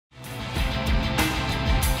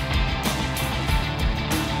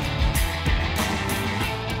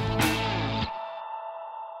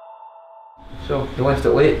So you left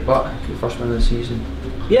it late, but the first win of the season.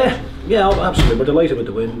 Yeah, absolutely. We're delighted with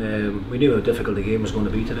the win. We knew how difficult the game was going to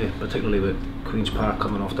be today, particularly with Queen's Park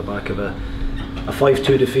coming off the back of a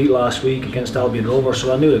 5-2 defeat last week against Albion Rovers.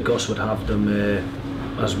 So I knew that Gus would have them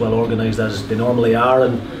as well organised as they normally are.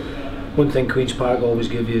 And one thing Queen's Park always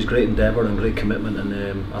give you is great endeavour and great commitment.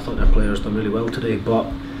 And I thought their players done really well today. But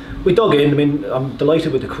we dug in. I mean, I'm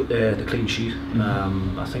delighted with the clean sheet.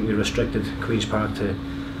 I think we restricted Queen's Park to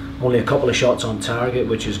only a couple of shots on target,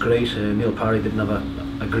 which is great. Neil Parry didn't have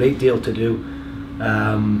a great deal to do,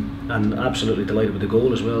 and absolutely delighted with the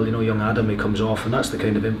goal as well. You know, young Adam, he comes off, and that's the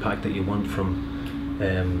kind of impact that you want from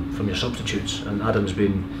your substitutes. And Adam's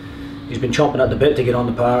he's been chomping at the bit to get on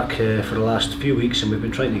the park for the last few weeks, and we've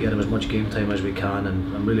been trying to get him as much game time as we can.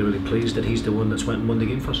 And I'm really pleased that he's the one that's went and won the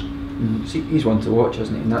game for us. See, he's one to watch,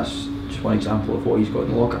 isn't he? And that's just one example of what he's got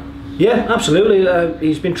in the locker. Yeah, absolutely.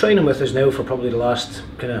 He's been training with us now for probably the last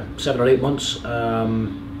kind of 7 or 8 months,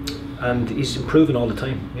 and he's improving all the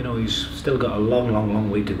time. You know, he's still got a long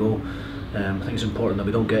way to go. I think it's important that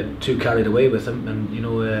we don't get too carried away with him, and you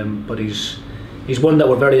know, but he's one that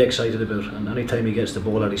we're very excited about. And anytime he gets the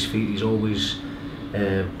ball at his feet, he's always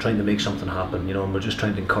trying to make something happen. You know, and we're just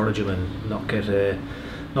trying to encourage him and not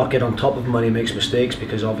get on top of him when he makes mistakes,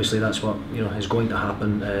 because obviously that's what, you know, is going to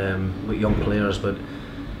happen with young players. But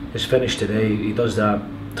his finish today, he does that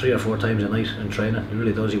 3 or 4 times a night in training. He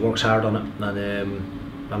really does. He works hard on it, and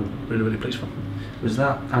I'm really pleased for him. Was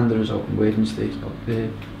that and the result on Wednesday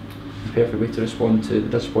the perfect way to respond to the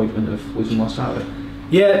disappointment of losing last Saturday?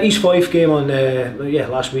 Yeah, East Fife game on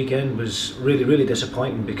last weekend was really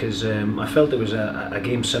disappointing, because I felt it was a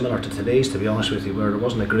game similar to today's, to be honest with you, where there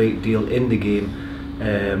wasn't a great deal in the game.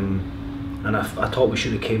 And I thought we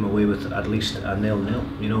should have came away with at least a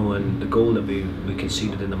 0-0, you know, and the goal that we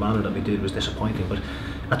conceded in the manner that we did was disappointing. But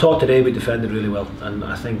I thought today we defended really well, and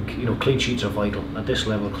I think, you know, clean sheets are vital. At this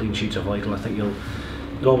level, clean sheets are vital. I think you'll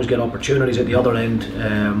always get opportunities at the other end,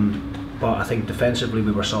 but I think defensively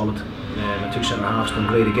we were solid. The 2 centre halves done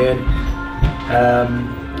great again.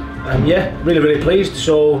 And yeah, really pleased.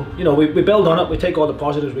 So, you know, we build on it, we take all the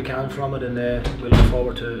positives we can from it, and we look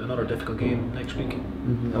forward to another difficult game next week.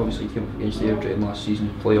 Obviously you came up against the Airdrie last season,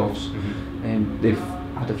 playoffs, they've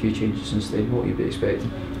had a few changes since then. What would you be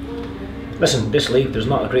expecting? Listen, this league, there's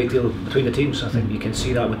not a great deal between the teams. I think you can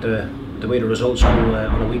see that with the way the results go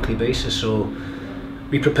on a weekly basis. So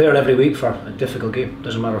we prepare every week for a difficult game.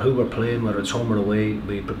 Doesn't matter who we're playing, whether it's home or away.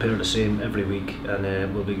 We prepare the same every week,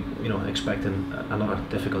 and we'll be, you know, expecting another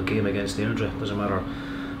difficult game against the Airdrie. Doesn't matter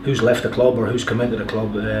who's left the club or who's come into the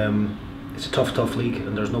club. It's a tough league,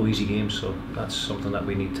 and there's no easy games. So that's something that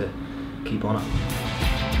we need to keep on it.